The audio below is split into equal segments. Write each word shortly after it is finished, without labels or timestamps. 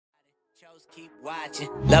Keep watching.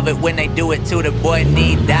 Love it when they do it too. The boy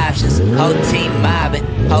need options. Whole team mobbing,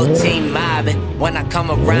 whole team mobbing. When I come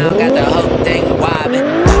around, got the whole thing wobbing,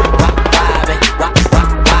 wobbing,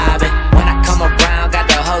 wobbing. When I come around, got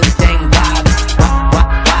the whole thing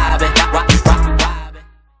wobbing.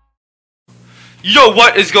 Yo,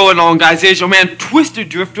 what is going on, guys? It's your man Twisted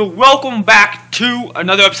Drifter. Welcome back to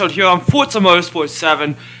another episode here on Forza Motorsport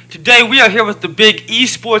 7. Today we are here with the big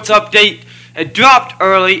esports update. It dropped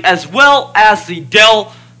early, as well as the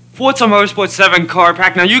Dell Forza Motorsport 7 car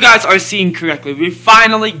pack. Now, you guys are seeing correctly. We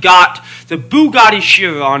finally got the Bugatti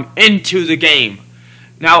Chiron into the game.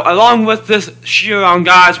 Now, along with this Chiron,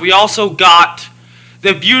 guys, we also got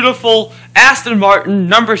the beautiful Aston Martin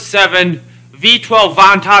number 7 V12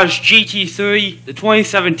 Vantage GT3. The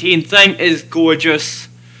 2017 thing is gorgeous.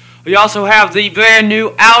 We also have the brand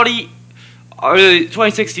new Audi, or the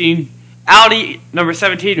 2016 Audi number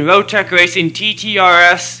 17 Roadtech Racing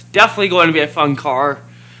TTRS. Definitely going to be a fun car.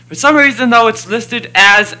 For some reason, though, it's listed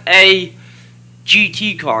as a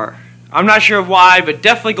GT car. I'm not sure why, but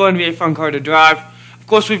definitely going to be a fun car to drive. Of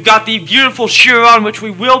course, we've got the beautiful Chiron, which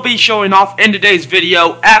we will be showing off in today's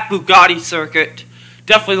video at Bugatti Circuit.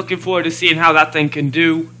 Definitely looking forward to seeing how that thing can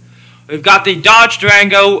do. We've got the Dodge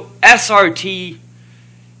Durango SRT.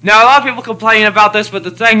 Now, a lot of people complain about this, but the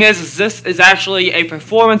thing is this is actually a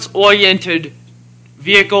performance-oriented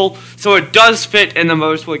vehicle, so it does fit in the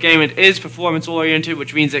motorsport game. It is performance-oriented,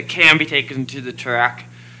 which means it can be taken to the track,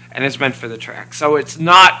 and it's meant for the track. So it's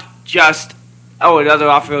not just, oh, another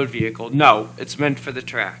off-road vehicle. No, it's meant for the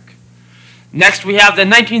track. Next, we have the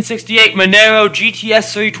 1968 Monero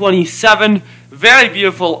GTS 327. Very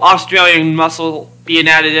beautiful Australian muscle being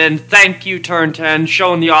added in. Thank you, Turn 10,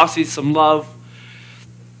 showing the Aussies some love.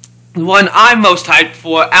 The one I'm most hyped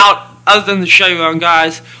for, other than the Chiron,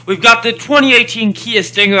 guys, we've got the 2018 Kia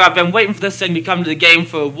Stinger. I've been waiting for this thing to come to the game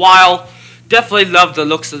for a while. Definitely love the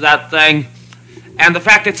looks of that thing. And the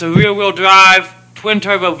fact it's a rear-wheel drive,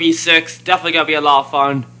 twin-turbo V6, definitely going to be a lot of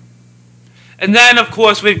fun. And then, of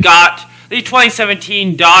course, we've got the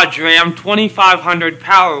 2017 Dodge Ram 2500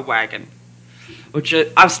 Power Wagon, which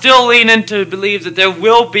I'm still leaning to believe that there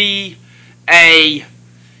will be a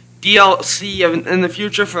DLC in the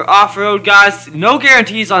future for off-road, guys. No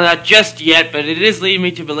guarantees on that just yet, but it is leading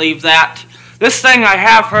me to believe that. This thing, I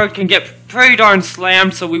have heard, can get pretty darn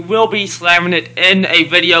slammed, so we will be slamming it in a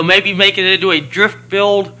video, maybe making it into a drift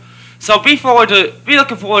build. So be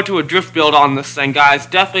looking forward to a drift build on this thing, guys.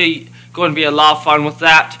 Definitely going to be a lot of fun with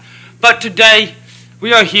that. But today,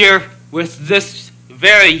 we are here with this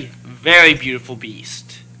very, very beautiful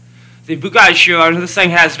beast. The Bugatti Chiron. This thing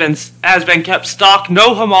has been kept stock,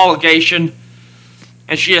 no homologation,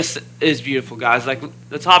 and she just is beautiful, guys. Like,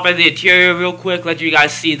 let's hop into the interior real quick, let you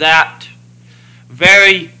guys see that.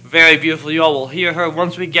 Very, very beautiful. You all will hear her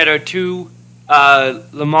once we get her to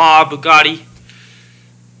Lemans Bugatti.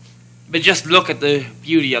 But just look at the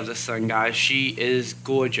beauty of this thing, guys. She is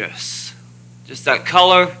gorgeous. Just that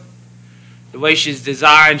color, the way she's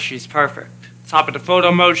designed, she's perfect. Let's hop into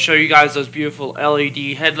photo mode, show you guys those beautiful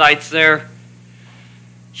LED headlights there.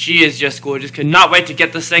 She is just gorgeous. Cannot wait to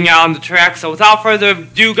get this thing out on the track. So without further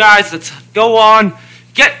ado, guys, let's go on,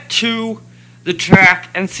 get to the track,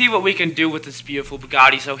 and see what we can do with this beautiful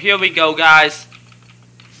Bugatti. So here we go, guys.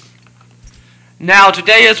 Now,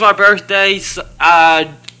 today is my birthday.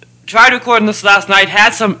 Tried recording this last night,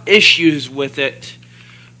 had some issues with it,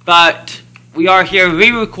 but we are here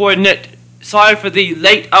re-recording it. Sorry for the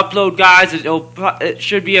late upload, guys. It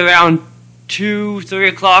should be around 2, 3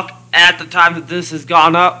 o'clock at the time that this has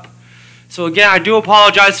gone up. So again, I do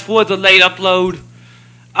apologize for the late upload.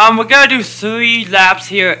 We're going to do 3 laps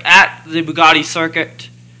here at the Bugatti circuit.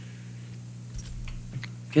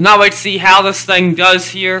 Cannot wait to see how this thing does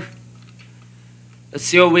here. Let's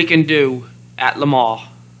see what we can do at Lemans.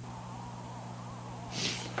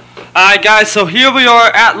 Alright, guys, so here we are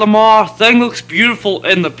at Lemans. Thing looks beautiful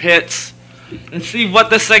in the pits. Let's see what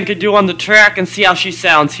this thing can do on the track and see how she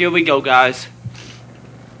sounds. Here we go, guys.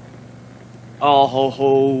 Oh ho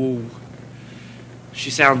ho.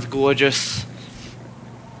 She sounds gorgeous.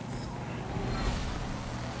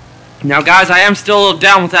 Now, guys, I am still a little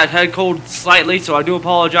down with that head cold slightly, so I do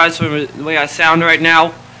apologize for the way I sound right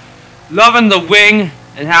now. Loving the wing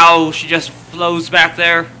and how she just flows back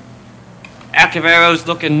there. Active arrows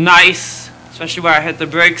looking nice, especially where I hit the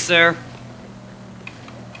brakes there.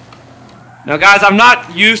 Now, guys, I'm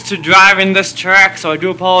not used to driving this track, so I do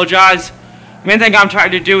apologize. The main thing I'm trying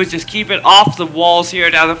to do is just keep it off the walls here.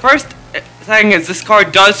 Now, the first thing is this car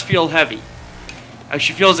does feel heavy.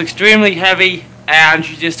 She feels extremely heavy, and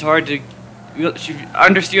she's just hard to... She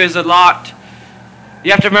understeers a lot.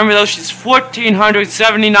 You have to remember though, she's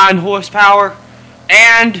 1,479 horsepower,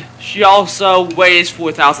 and she also weighs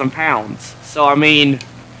 4,000 pounds. So I mean,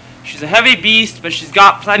 she's a heavy beast, but she's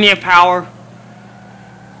got plenty of power.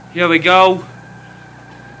 Here we go.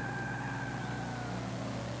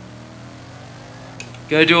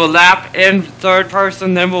 Gonna do a lap in third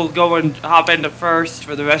person, then we'll go and hop into first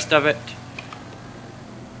for the rest of it.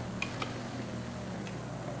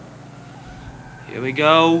 Here we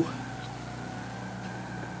go.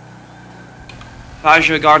 Probably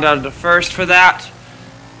should have gone down to first for that.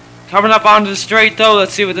 Coming up onto the straight though,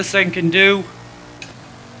 let's see what this thing can do.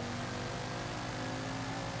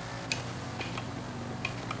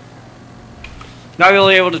 Not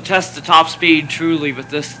really able to test the top speed truly with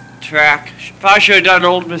this track. Probably should have done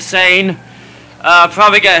Old Missane.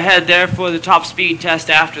 Probably get ahead there for the top speed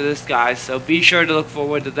test after this, guys. So be sure to look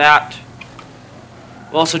forward to that.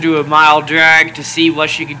 We'll also do a mile drag to see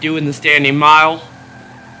what she can do in the standing mile.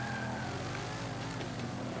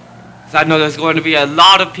 So I know there's going to be a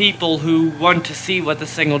lot of people who want to see what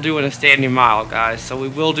this thing will do in a standing mile, guys. So we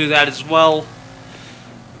will do that as well.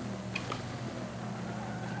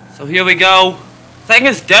 So here we go. Thing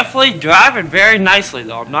is definitely driving very nicely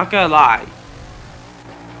though, I'm not gonna lie.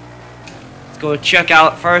 Let's go check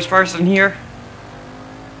out first person here.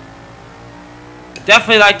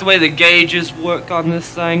 Definitely like the way the gauges work on this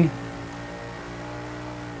thing.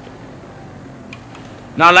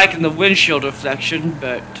 Not liking the windshield reflection,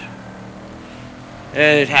 but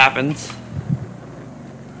it happens.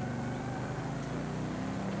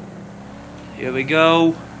 Here we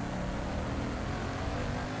go.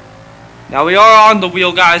 Now we are on the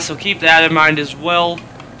wheel, guys, so keep that in mind as well.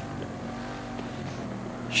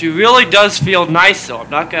 She really does feel nice though, I'm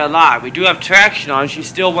not gonna lie. We do have traction on, she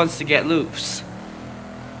still wants to get loose.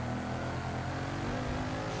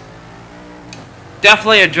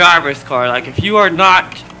 Definitely a driver's car. Like if you are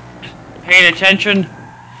not paying attention,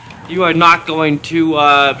 you are not going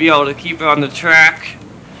to be able to keep her on the track.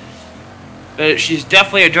 But she's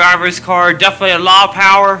definitely a driver's car, definitely a lot of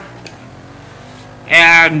power,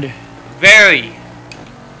 and very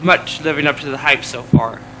much living up to the hype so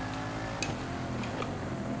far.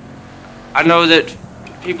 I know that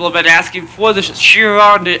people have been asking for the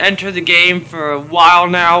Chiron to enter the game for a while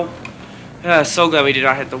now. So glad we did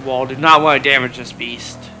not hit the wall. Did not want to damage this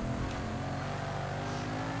beast.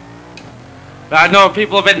 But I know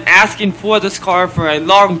people have been asking for this car for a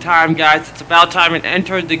long time, guys. It's about time it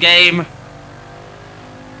entered the game.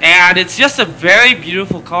 And it's just a very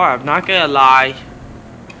beautiful car, I'm not gonna lie.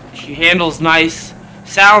 She handles nice,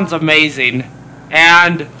 sounds amazing,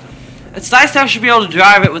 and it's nice to actually be able to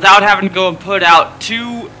drive it without having to go and put out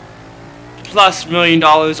 $2+ million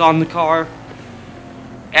on the car.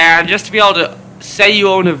 And just to be able to say you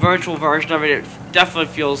own a virtual version of it, it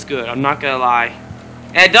definitely feels good, I'm not gonna lie.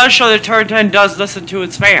 And it does show that Turn 10 does listen to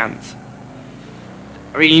its fans.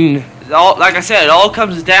 I mean, like I said, it all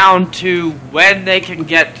comes down to when they can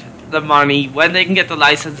get the money, when they can get the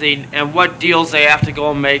licensing, and what deals they have to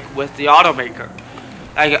go and make with the automaker.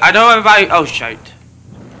 Like, I know everybody, oh shite.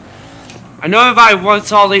 I know everybody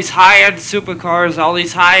wants all these high-end supercars, all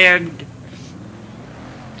these high-end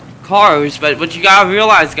cars, but what you gotta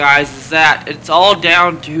realize, guys, is that it's all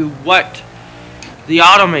down to what the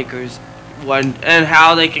automakers want and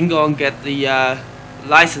how they can go and get the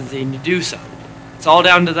licensing to do so. It's all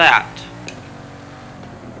down to that.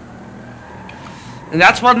 And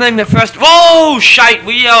that's one thing that first. Whoa, shite!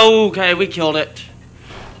 Okay, we killed it.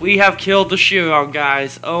 We have killed the Chiron,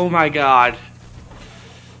 guys. Oh my god.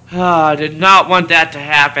 I did not want that to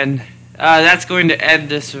happen. That's going to end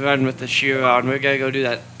this run with the Chiron. We're gonna go do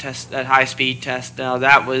that test, that high-speed test now.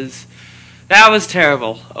 That was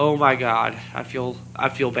terrible. Oh my god. I feel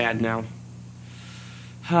bad now.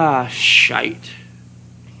 Shite.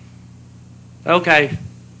 Okay.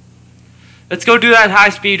 Let's go do that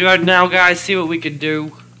high-speed run now, guys. See what we can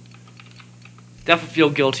do. Definitely feel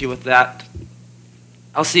guilty with that.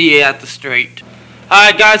 I'll see you at the straight.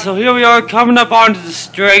 Alright, guys, so here we are coming up onto the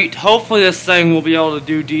straight. Hopefully this thing will be able to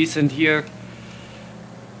do decent here.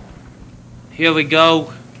 Here we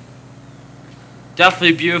go.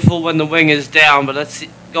 Definitely beautiful when the wing is down, but let's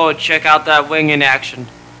go and check out that wing in action.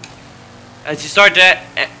 As you start to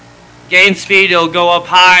gain speed, it'll go up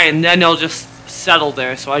high, and then it'll just settle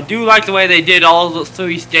there. So I do like the way they did all the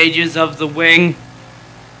 3 stages of the wing.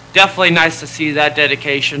 Definitely nice to see that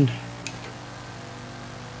dedication.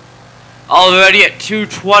 Already at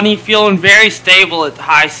 220, feeling very stable at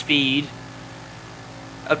high speed.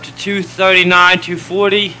 Up to 239,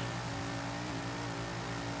 240.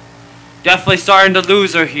 Definitely starting to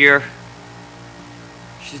lose her here.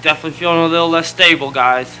 She's definitely feeling a little less stable,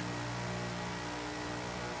 guys.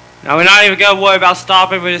 Now we're not even going to worry about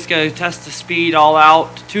stopping. We're just going to test the speed all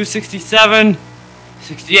out. 267,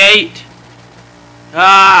 68.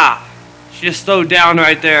 Ah, she just slowed down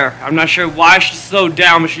right there. I'm not sure why she slowed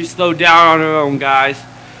down, but she slowed down on her own, guys.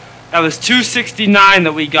 That was 269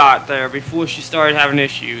 that we got there before she started having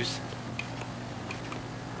issues.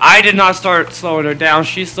 I did not start slowing her down.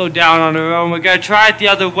 She slowed down on her own. We're going to try it the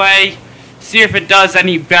other way. See if it does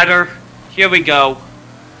any better. Here we go.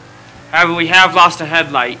 However, we have lost a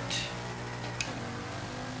headlight.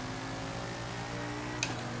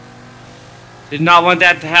 Did not want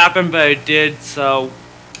that to happen, but it did, so...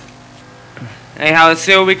 Anyhow, let's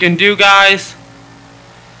see what we can do, guys.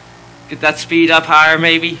 Get that speed up higher,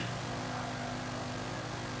 maybe.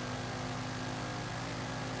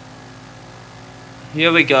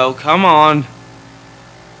 Here we go. Come on.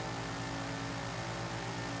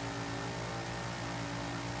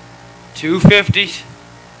 $250.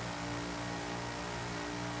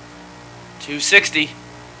 $260.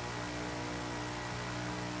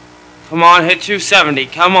 Come on, hit 270.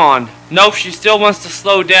 Come on. Nope, she still wants to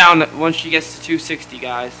slow down once she gets to 260,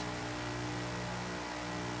 guys.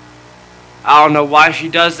 I don't know why she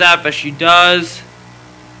does that, but she does.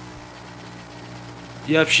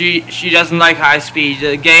 Yep, she doesn't like high speed.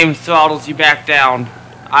 The game throttles you back down.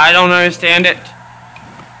 I don't understand it.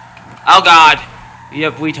 Oh God.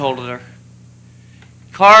 Yep, we told her.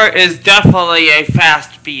 Car is definitely a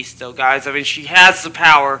fast beast, though, guys. I mean, she has the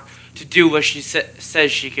power to do what she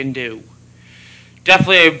says she can do.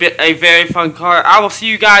 Definitely a very fun car. I will see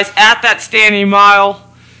you guys at that standing mile.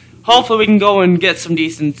 Hopefully we can go and get some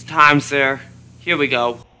decent times there. Here we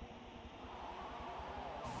go.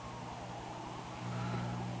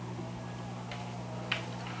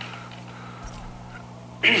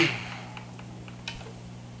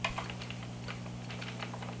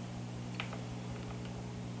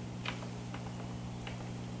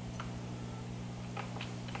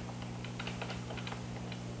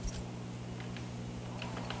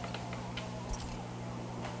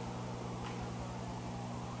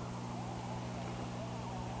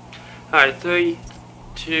 Alright, 3,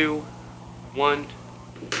 2, 1.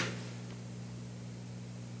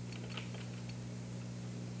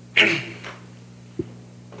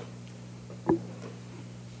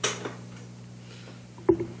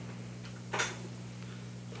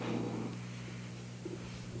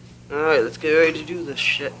 Alright, let's get ready to do this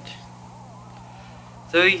shit.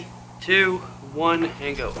 3, 2, 1,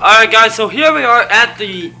 and go. Alright guys, so here we are at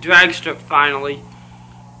the drag strip finally.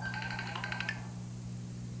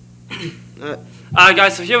 Alright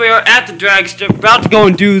guys, so here we are at the drag strip, about to go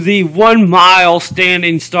and do the 1 mile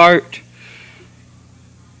standing start.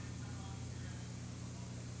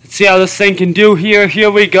 Let's see how this thing can do here. Here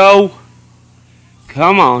we go.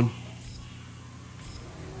 Come on.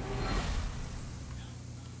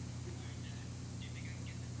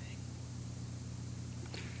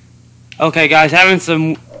 Okay guys, having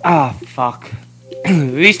some... Ah, fuck.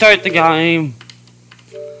 Restart the game.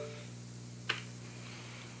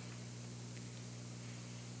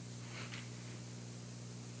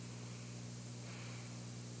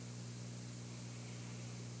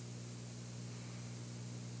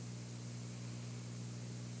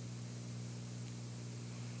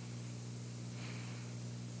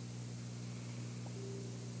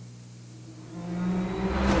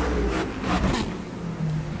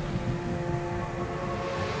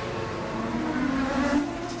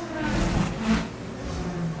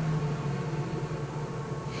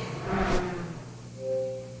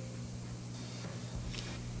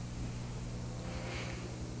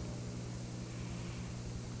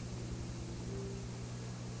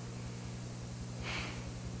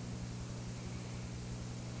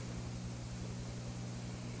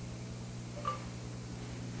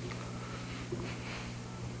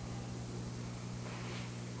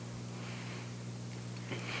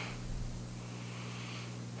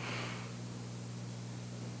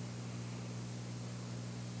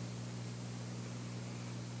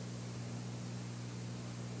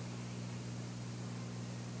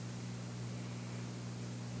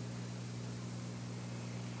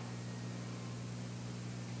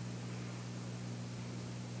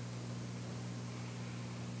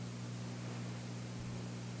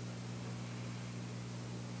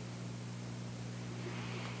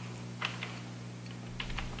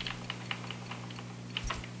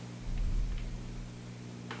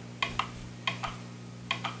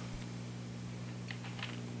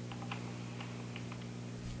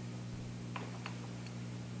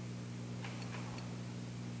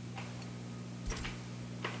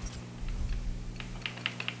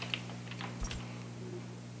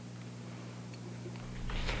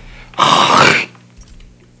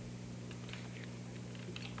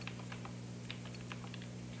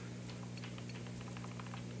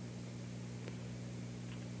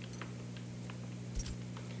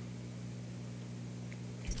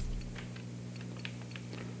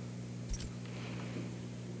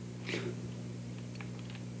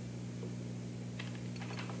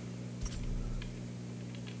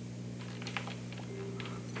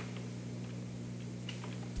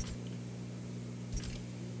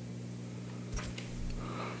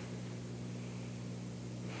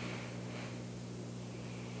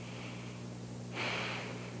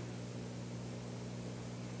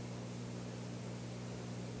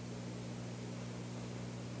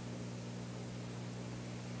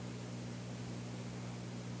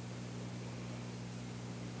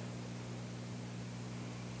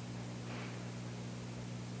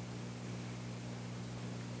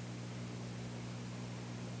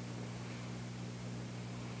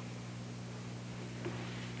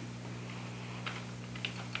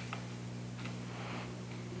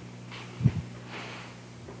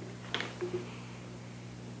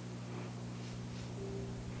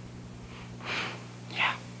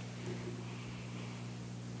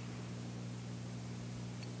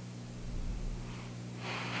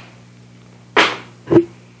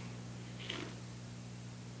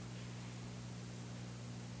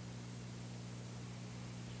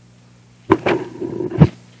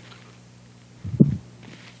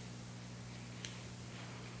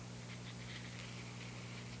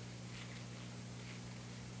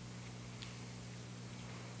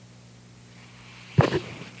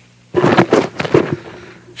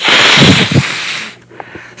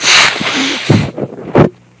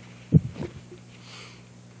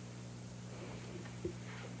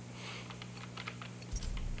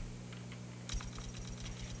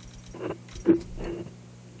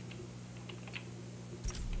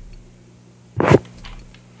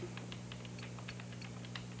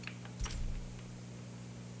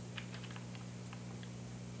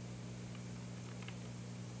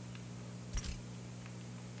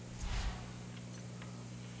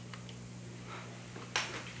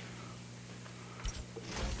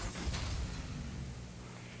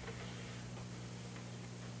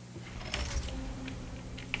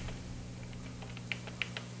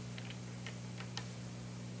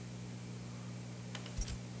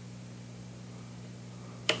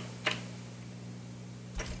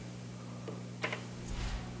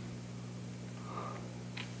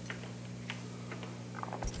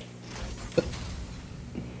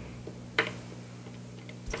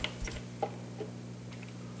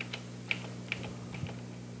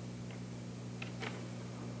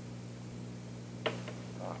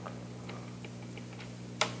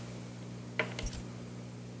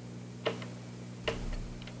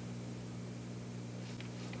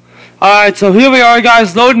 Alright, so here we are,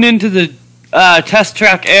 guys, loading into the test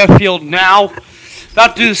track airfield now.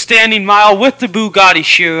 About to do the standing mile with the Bugatti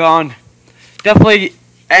Chiron. Definitely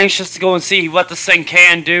anxious to go and see what this thing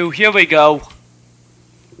can do. Here we go.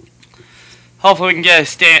 Hopefully we can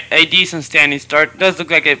get a decent standing start. It does look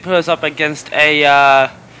like it put us up against a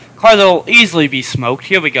car that will easily be smoked.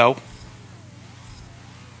 Here we go.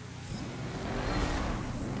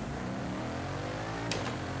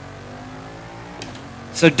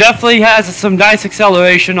 So definitely has some nice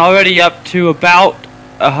acceleration, already up to about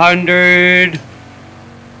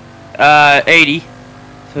 180.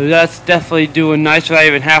 So that's definitely doing nice. We're not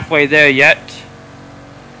even halfway there yet.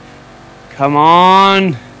 Come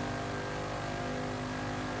on.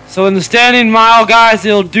 So in the standing mile, guys,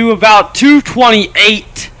 it'll do about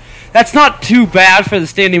 228. That's not too bad for the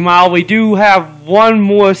standing mile. We do have one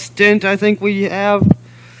more stint, I think we have.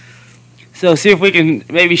 So see if we can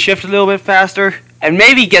maybe shift a little bit faster. And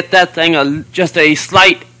maybe get that thing just a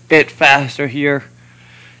slight bit faster here.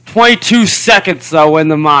 22 seconds, though, in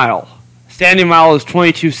the mile. Standing mile is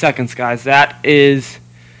 22 seconds, guys. That is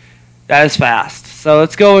fast. So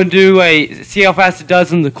let's go and see how fast it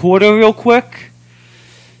does in the quarter real quick.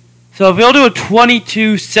 So if we'll do a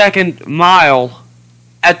 22-second mile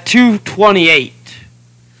at 2:28.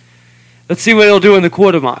 Let's see what it'll do in the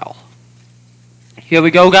quarter mile. Here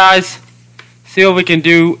we go, guys. See what we can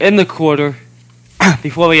do in the quarter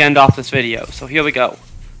before we end off this video. So here we go.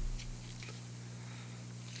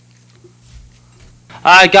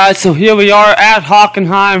 Alright, guys, so here we are at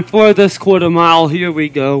Hockenheim for this quarter mile. Here we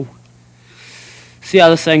go. See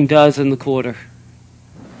how this thing does in the quarter.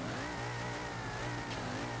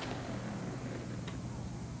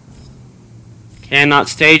 Cannot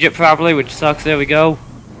stage it properly, which sucks. There we go.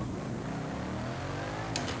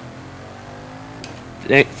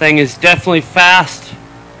 The thing is definitely fast.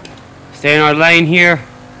 Stay in our lane here.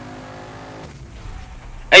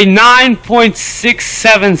 A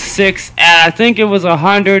 9.676 at, I think it was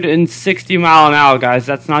 160 mile an hour, guys.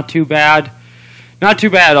 That's not too bad. Not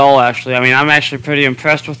too bad at all, actually. I mean, I'm actually pretty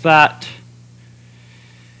impressed with that.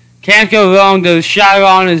 Can't go wrong. The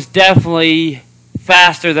Chiron is definitely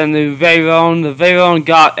faster than the Veyron. The Veyron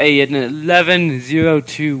got an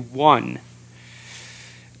 11.021.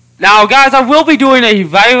 Now, guys, I will be doing a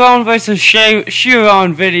Chiron versus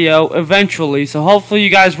Chiron video eventually, so hopefully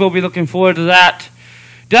you guys will be looking forward to that.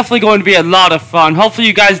 Definitely going to be a lot of fun. Hopefully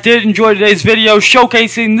you guys did enjoy today's video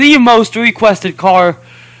showcasing the most requested car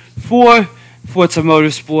for Forza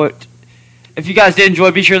Motorsport. If you guys did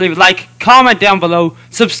enjoy, be sure to leave a like, comment down below,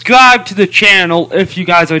 subscribe to the channel if you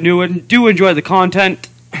guys are new and do enjoy the content.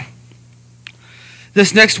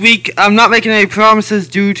 This next week, I'm not making any promises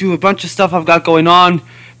due to a bunch of stuff I've got going on.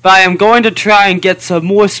 But I am going to try and get some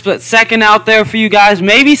more split second out there for you guys.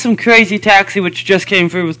 Maybe some Crazy Taxi, which just came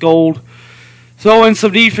through with gold. Throw in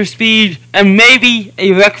some Need for Speed. And maybe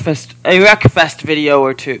a Wreckfest video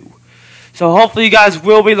or two. So hopefully you guys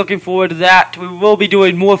will be looking forward to that. We will be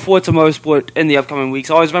doing more Forza Motorsport in the upcoming weeks.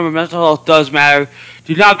 Always remember, mental health does matter.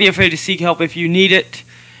 Do not be afraid to seek help if you need it.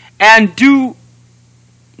 And do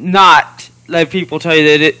not let people tell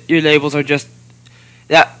you that your labels are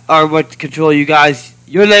what control you guys.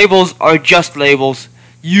 Your labels are just labels.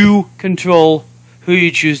 You control who you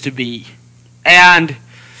choose to be. And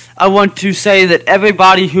I want to say that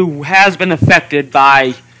everybody who has been affected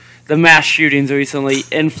by the mass shootings recently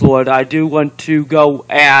in Florida, I do want to go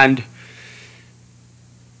and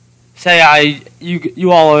say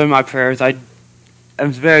you all are in my prayers. I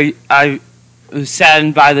was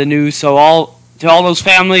saddened by the news. So to all those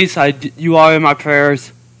families, you are in my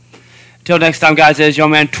prayers. Until next time, guys, it is your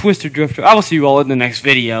man Twister Drifter. I will see you all in the next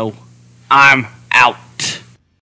video. I'm